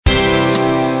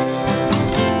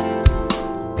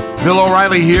Bill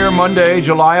O'Reilly here, Monday,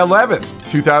 July 11th,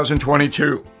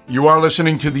 2022. You are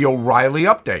listening to the O'Reilly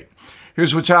Update.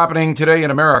 Here's what's happening today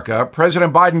in America.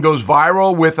 President Biden goes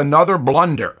viral with another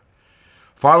blunder.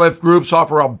 Far-left groups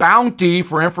offer a bounty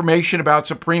for information about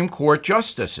Supreme Court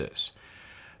justices.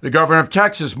 The governor of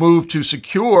Texas moved to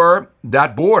secure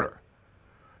that border.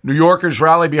 New Yorkers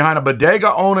rally behind a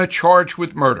bodega owner charged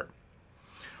with murder.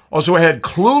 Also ahead,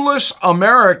 clueless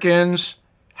Americans.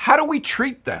 How do we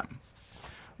treat them?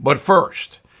 But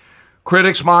first,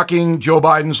 critics mocking Joe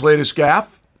Biden's latest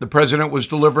gaffe. The president was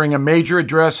delivering a major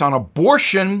address on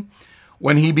abortion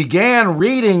when he began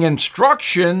reading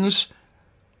instructions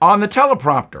on the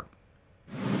teleprompter.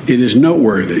 It is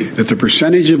noteworthy that the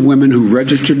percentage of women who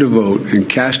register to vote and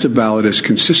cast a ballot is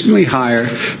consistently higher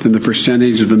than the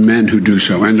percentage of the men who do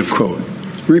so. End of quote.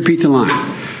 Repeat the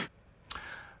line.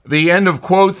 The end of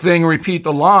quote thing, repeat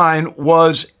the line,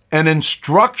 was an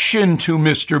instruction to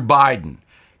Mr. Biden.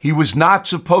 He was not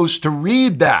supposed to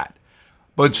read that.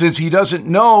 But since he doesn't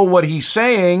know what he's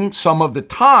saying some of the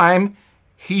time,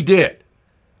 he did.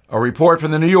 A report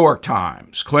from the New York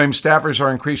Times claims staffers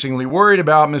are increasingly worried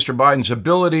about Mr. Biden's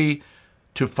ability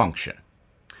to function.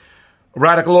 A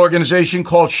radical organization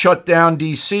called Shutdown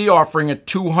DC offering a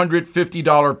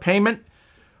 $250 payment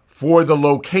for the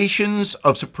locations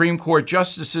of Supreme Court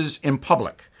justices in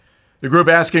public. The group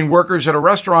asking workers at a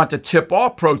restaurant to tip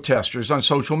off protesters on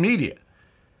social media.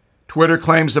 Twitter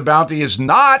claims the bounty is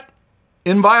not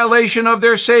in violation of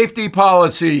their safety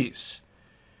policies.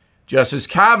 Justice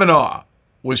Kavanaugh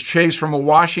was chased from a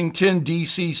Washington,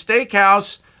 D.C.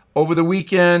 steakhouse over the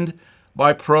weekend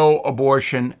by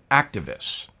pro-abortion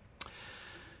activists.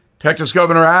 Texas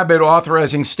Governor Abbott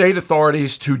authorizing state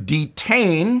authorities to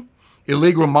detain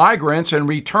illegal migrants and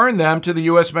return them to the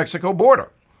U.S.-Mexico border.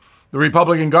 The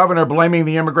Republican governor blaming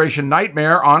the immigration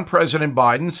nightmare on President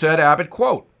Biden said, Abbott,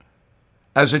 quote,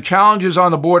 "As the challenges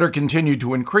on the border continue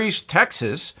to increase,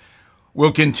 Texas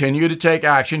will continue to take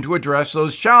action to address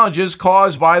those challenges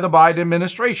caused by the Biden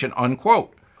administration,"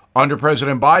 unquote. Under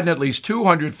President Biden, at least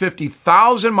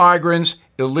 250,000 migrants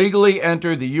illegally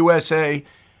enter the USA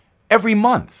every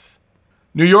month.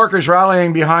 New Yorkers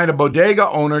rallying behind a bodega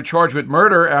owner charged with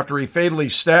murder after he fatally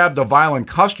stabbed a violent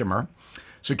customer.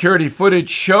 Security footage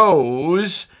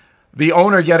shows the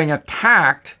owner getting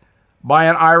attacked by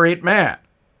an irate man.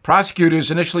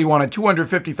 Prosecutors initially wanted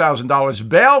 $250,000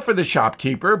 bail for the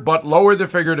shopkeeper, but lowered the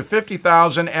figure to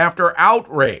 $50,000 after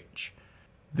outrage.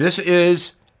 This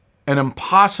is an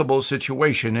impossible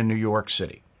situation in New York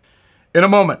City. In a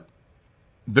moment,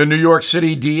 the New York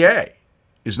City DA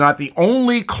is not the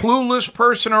only clueless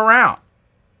person around.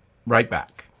 Right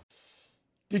back.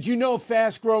 Did you know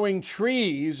Fast Growing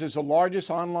Trees is the largest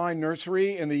online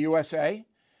nursery in the USA?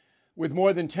 With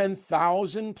more than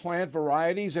 10,000 plant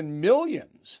varieties and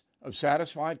millions of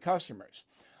satisfied customers.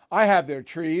 I have their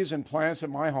trees and plants at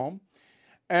my home,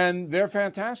 and they're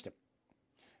fantastic.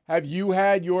 Have you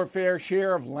had your fair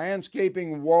share of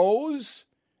landscaping woes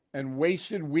and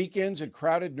wasted weekends at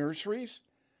crowded nurseries?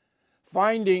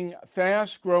 Finding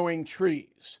fast-growing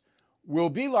trees will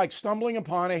be like stumbling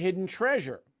upon a hidden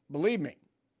treasure, believe me.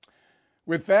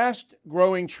 With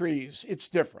fast-growing trees, it's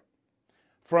different.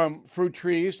 From fruit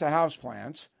trees to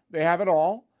houseplants, they have it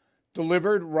all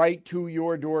delivered right to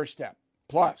your doorstep.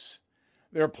 Plus,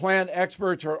 their plant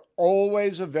experts are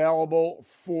always available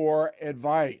for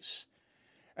advice.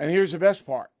 And here's the best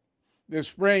part. This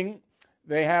spring,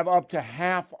 they have up to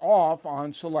half off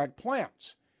on select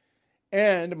plants.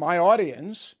 And my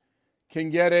audience can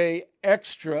get an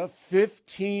extra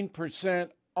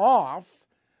 15% off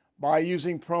by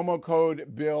using promo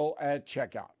code BILL at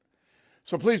checkout.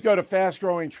 So please go to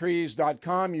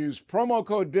fastgrowingtrees.com. Use promo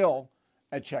code BILL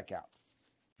at checkout.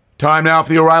 Time now for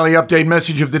the O'Reilly Update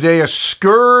message of the day. A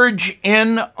scourge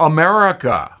in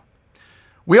America.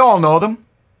 We all know them.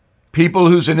 People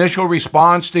whose initial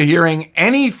response to hearing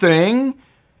anything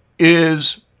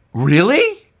is,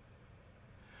 really?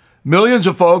 Millions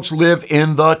of folks live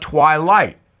in the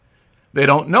twilight. They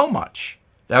don't know much.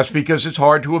 That's because it's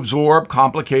hard to absorb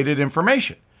complicated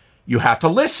information. You have to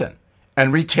listen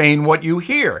and retain what you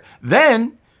hear.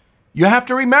 Then you have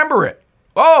to remember it.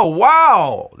 Oh,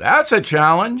 wow, that's a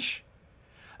challenge.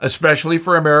 Especially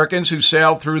for Americans who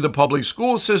sailed through the public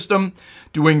school system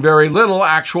doing very little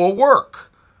actual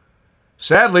work.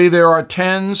 Sadly, there are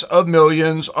tens of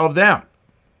millions of them.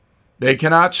 They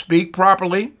cannot speak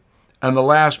properly, and the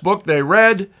last book they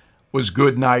read was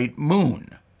Goodnight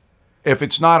Moon. If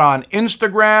it's not on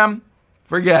Instagram,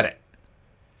 forget it.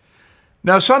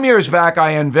 Now, some years back,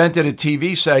 I invented a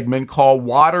TV segment called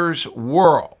Watters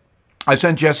World. I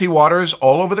sent Jesse Watters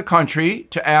all over the country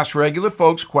to ask regular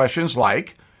folks questions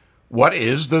like, What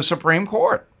is the Supreme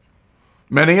Court?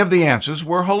 Many of the answers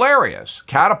were hilarious,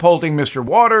 catapulting Mr.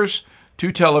 Waters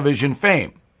to television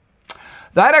fame.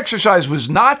 That exercise was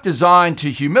not designed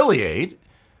to humiliate,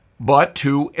 but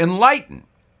to enlighten.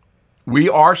 We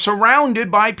are surrounded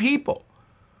by people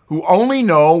who only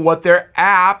know what their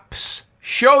apps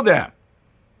show them.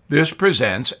 This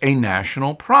presents a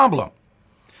national problem.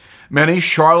 Many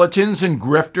charlatans and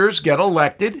grifters get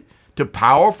elected to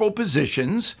powerful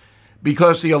positions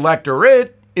because the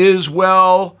electorate is,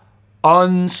 well,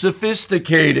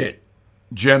 unsophisticated,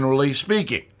 generally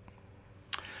speaking.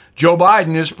 Joe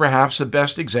Biden is perhaps the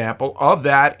best example of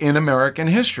that in American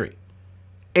history.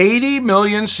 80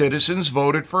 million citizens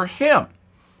voted for him,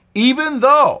 even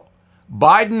though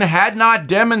Biden had not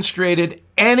demonstrated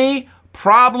any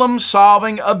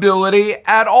problem-solving ability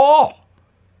at all.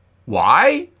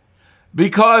 Why?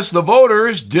 Because the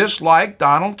voters disliked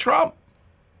Donald Trump.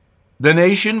 The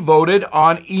nation voted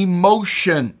on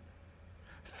emotion.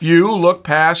 Few looked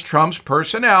past Trump's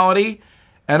personality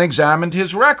and examined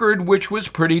his record, which was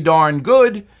pretty darn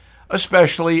good,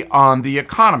 especially on the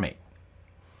economy.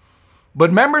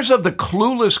 But members of the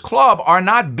clueless club are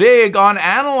not big on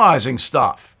analyzing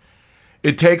stuff.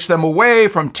 It takes them away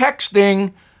from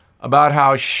texting about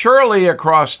how Shirley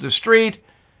across the street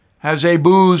has a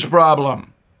booze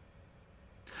problem.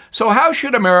 So how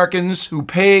should Americans who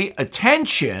pay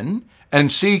attention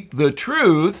and seek the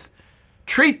truth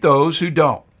treat those who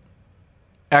don't?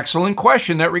 Excellent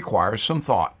question that requires some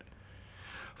thought.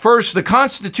 First, the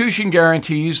Constitution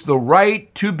guarantees the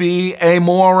right to be a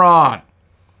moron.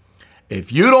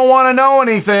 If you don't want to know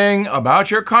anything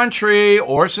about your country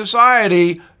or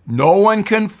society, no one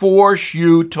can force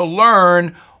you to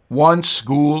learn once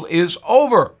school is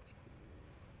over.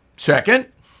 Second,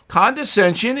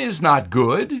 condescension is not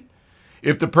good.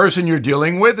 If the person you're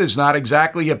dealing with is not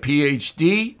exactly a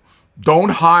PhD, don't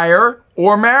hire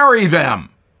or marry them.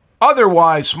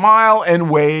 Otherwise, smile and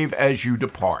wave as you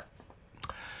depart.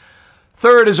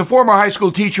 Third, as a former high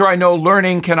school teacher, I know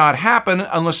learning cannot happen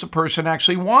unless the person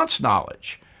actually wants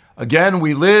knowledge. Again,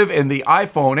 we live in the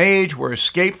iPhone age where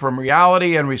escape from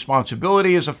reality and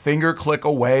responsibility is a finger click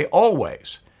away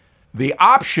always. The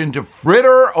option to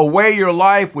fritter away your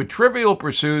life with trivial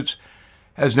pursuits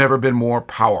has never been more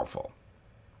powerful.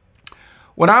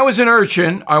 When I was an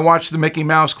urchin, I watched the Mickey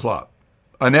Mouse Club.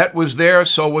 Annette was there,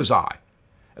 so was I.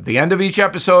 At the end of each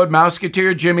episode,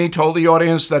 Mouseketeer Jimmy told the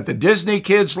audience that the Disney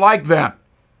kids liked them.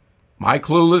 My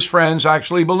clueless friends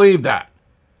actually believed that,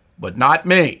 but not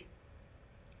me.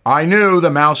 I knew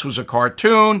the mouse was a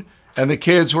cartoon and the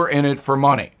kids were in it for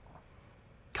money.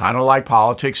 Kind of like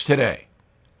politics today.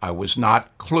 I was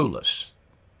not clueless.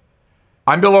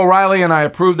 I'm Bill O'Reilly, and I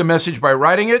approve the message by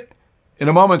writing it. In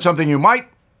a moment, something you might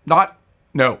not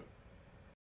know.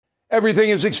 Everything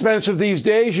is expensive these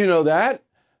days, you know that.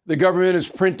 The government is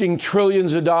printing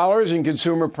trillions of dollars and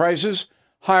consumer prices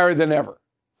higher than ever.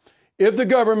 If the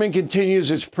government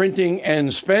continues its printing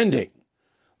and spending,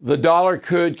 the dollar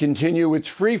could continue its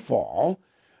free fall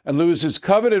and lose its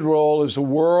coveted role as the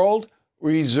world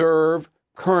reserve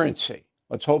currency.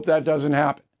 Let's hope that doesn't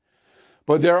happen.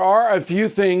 But there are a few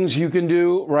things you can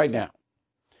do right now.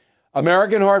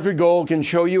 American Hartford Gold can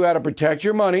show you how to protect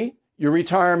your money, your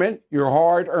retirement, your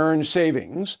hard-earned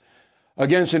savings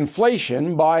against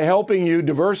inflation by helping you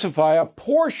diversify a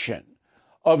portion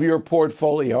of your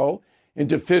portfolio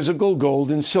into physical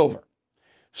gold and silver.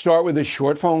 Start with a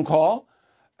short phone call,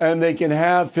 and they can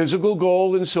have physical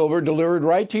gold and silver delivered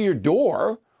right to your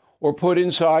door or put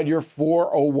inside your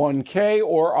 401k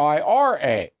or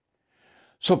IRA.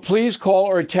 So please call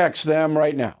or text them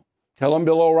right now. Tell them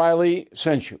Bill O'Reilly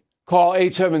sent you. Call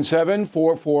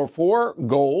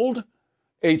 877-444-GOLD,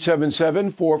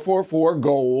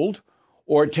 877-444-GOLD,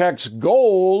 or text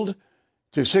GOLD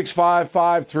to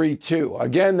 65532.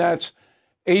 Again, that's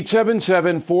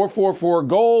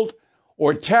 877-444-GOLD,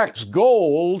 or text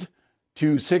GOLD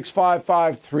to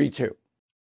 65532.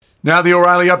 Now the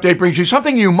O'Reilly Update brings you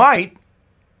something you might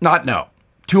not know.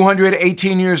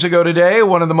 218 years ago today,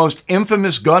 one of the most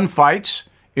infamous gunfights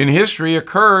in history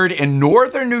occurred in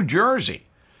northern New Jersey.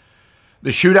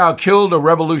 The shootout killed a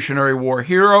Revolutionary War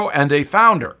hero and a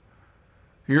founder.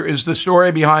 Here is the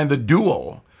story behind the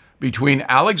duel between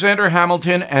Alexander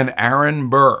Hamilton and Aaron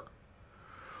Burr.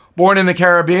 Born in the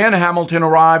Caribbean, Hamilton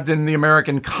arrived in the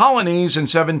American colonies in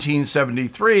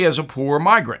 1773 as a poor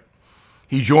migrant.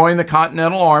 He joined the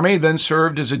Continental Army, then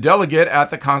served as a delegate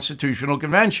at the Constitutional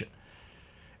Convention.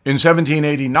 In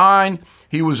 1789,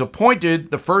 he was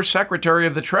appointed the first Secretary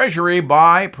of the Treasury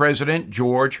by President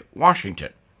George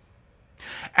Washington.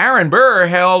 Aaron Burr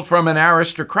hailed from an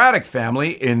aristocratic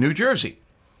family in New Jersey.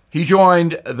 He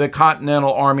joined the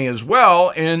Continental Army as well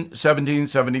in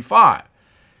 1775.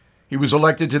 He was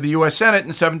elected to the U.S. Senate in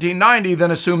 1790,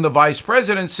 then assumed the vice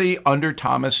presidency under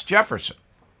Thomas Jefferson.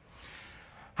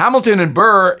 Hamilton and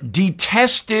Burr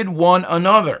detested one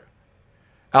another.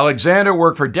 Alexander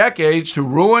worked for decades to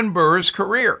ruin Burr's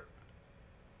career.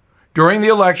 During the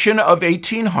election of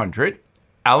 1800,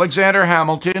 Alexander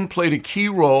Hamilton played a key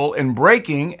role in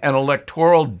breaking an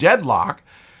electoral deadlock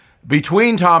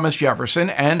between Thomas Jefferson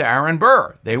and Aaron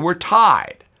Burr. They were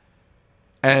tied.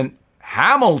 And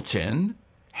Hamilton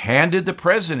handed the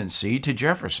presidency to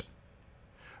Jefferson.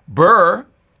 Burr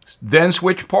then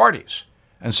switched parties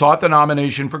and sought the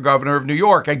nomination for governor of New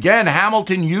York. Again,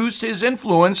 Hamilton used his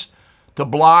influence to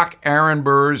block Aaron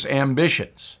Burr's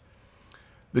ambitions.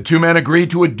 The two men agreed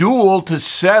to a duel to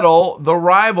settle the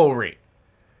rivalry.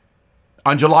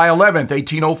 On July 11th,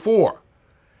 1804,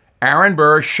 Aaron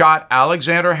Burr shot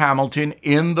Alexander Hamilton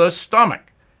in the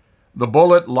stomach, the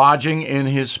bullet lodging in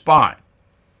his spine.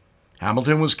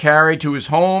 Hamilton was carried to his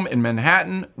home in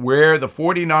Manhattan, where the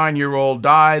 49-year-old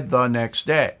died the next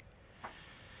day.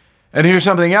 And here's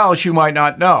something else you might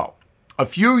not know. A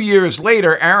few years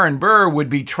later, Aaron Burr would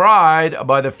be tried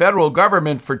by the federal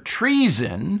government for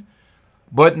treason,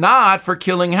 but not for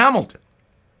killing Hamilton.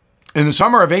 In the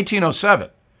summer of 1807,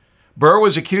 Burr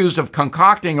was accused of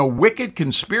concocting a wicked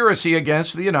conspiracy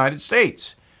against the United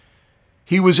States.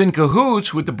 He was in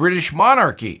cahoots with the British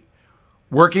monarchy,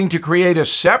 working to create a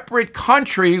separate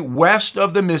country west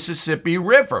of the Mississippi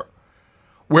River,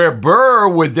 where Burr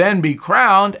would then be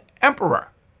crowned emperor.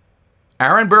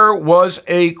 Aaron Burr was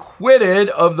acquitted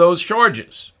of those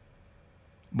charges,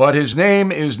 but his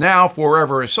name is now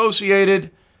forever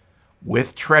associated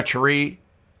with treachery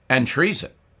and treason.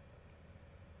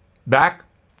 Back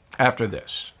after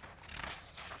this.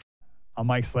 I'm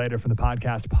Mike Slater from the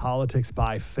podcast Politics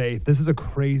by Faith. This is a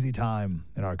crazy time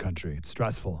in our country. It's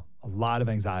stressful, a lot of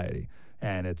anxiety,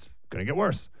 and it's going to get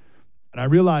worse. And I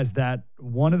realized that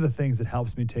one of the things that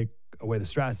helps me take away the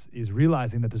stress is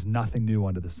realizing that there's nothing new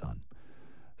under the sun.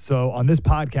 So on this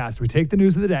podcast, we take the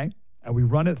news of the day and we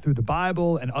run it through the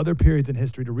Bible and other periods in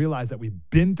history to realize that we've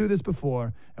been through this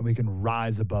before and we can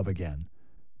rise above again.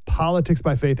 Politics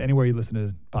by Faith, anywhere you listen to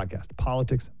the podcast.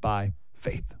 Politics by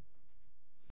Faith.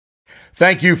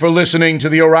 Thank you for listening to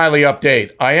the O'Reilly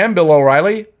Update. I am Bill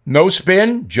O'Reilly. No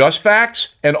spin, just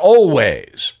facts, and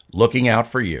always looking out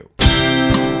for you.